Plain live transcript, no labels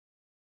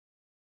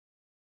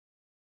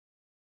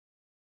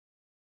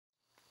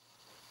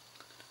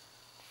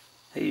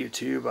Hey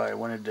YouTube, I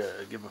wanted to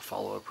give a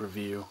follow-up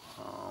review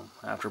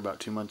after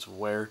about 2 months of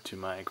wear to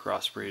my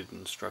Crossbreed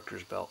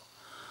Instructor's belt.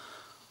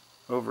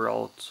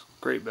 Overall, it's a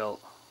great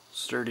belt,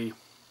 sturdy,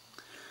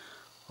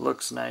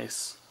 looks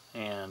nice,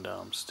 and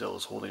still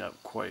is holding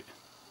up quite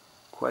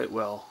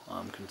well,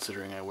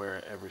 considering I wear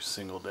it every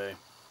single day.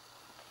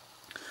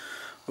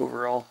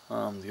 Overall,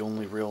 the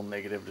only real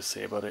negative to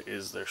say about it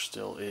is there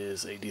still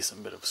is a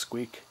decent bit of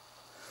squeak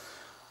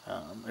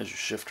as you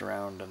shift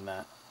around and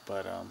that.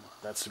 But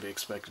that's to be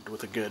expected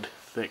with a good,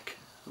 thick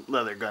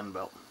leather gun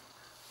belt.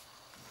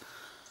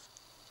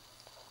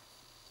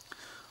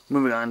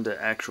 Moving on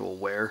to actual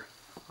wear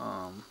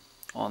on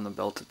the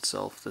belt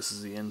itself, this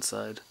is the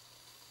inside.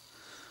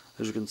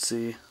 As you can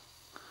see,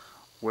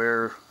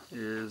 wear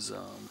is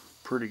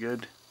pretty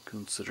good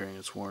considering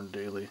it's worn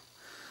daily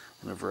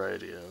in a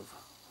variety of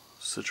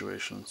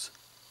situations.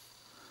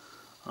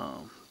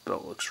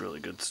 Belt looks really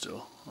good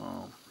still.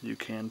 You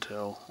can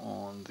tell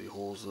on the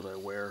holes that I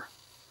wear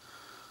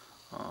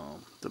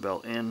the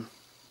belt in,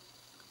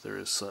 there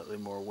is slightly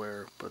more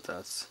wear, but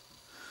that's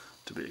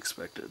to be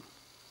expected.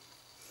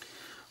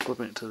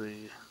 Flipping it to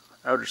the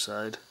outer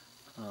side,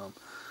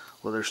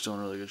 leather's still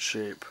in really good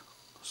shape.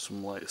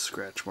 Some light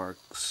scratch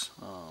marks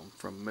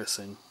from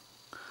missing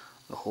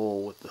the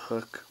hole with the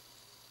hook,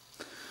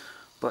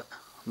 but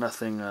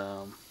nothing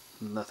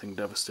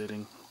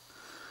devastating.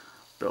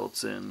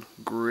 Belt's in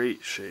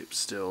great shape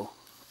still,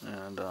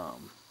 and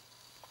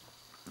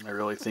I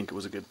really think it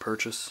was a good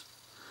purchase.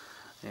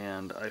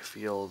 And I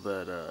feel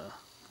that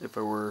if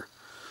I were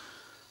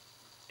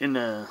in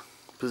a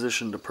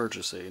position to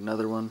purchase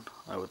another one,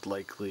 I would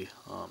likely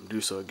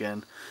do so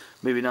again.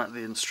 Maybe not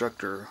the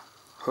Instructor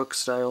hook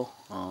style,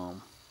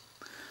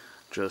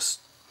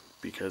 just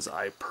because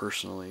I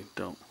personally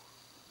don't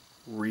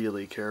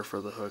really care for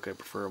the hook. I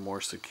prefer a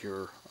more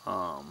secure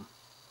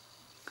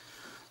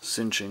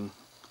cinching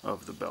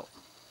of the belt.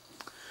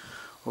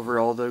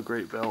 Overall though,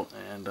 great belt,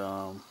 and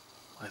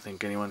I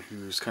think anyone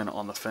who's kind of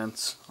on the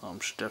fence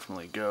should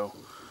definitely go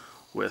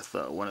with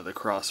one of the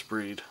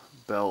Crossbreed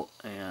belt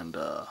and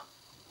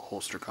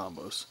holster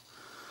combos.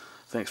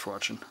 Thanks for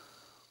watching.